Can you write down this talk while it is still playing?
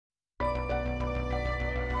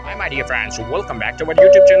Hi my dear friends, welcome back to our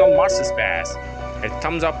YouTube channel Mars Space. Hit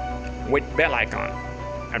thumbs up with bell icon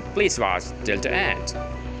and please watch till the end.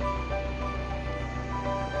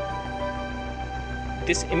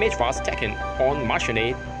 This image was taken on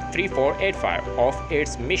Martian 3485 of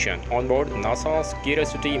its mission on board NASA's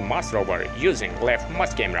Curiosity Mars rover using left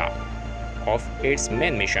Mars camera of its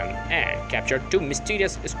main mission and captured two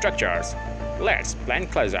mysterious structures. Let's plan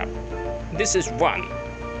close up.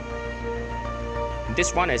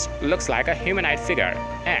 This one looks like a humanoid figure,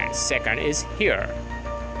 and second is here.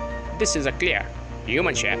 This is a clear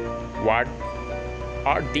human shape. What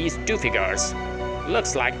are these two figures?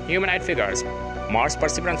 Looks like humanoid figures. Mars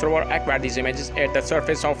Perseverance rover acquired these images at the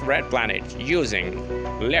surface of red planet using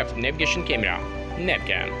left navigation camera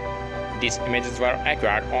 (NavCam). These images were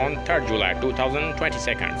acquired on 3rd July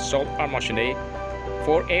 2022, so on Martian day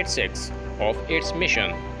 486 of its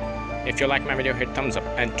mission. If you like my video, hit thumbs up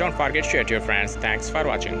and don't forget to share to your friends. Thanks for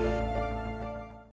watching.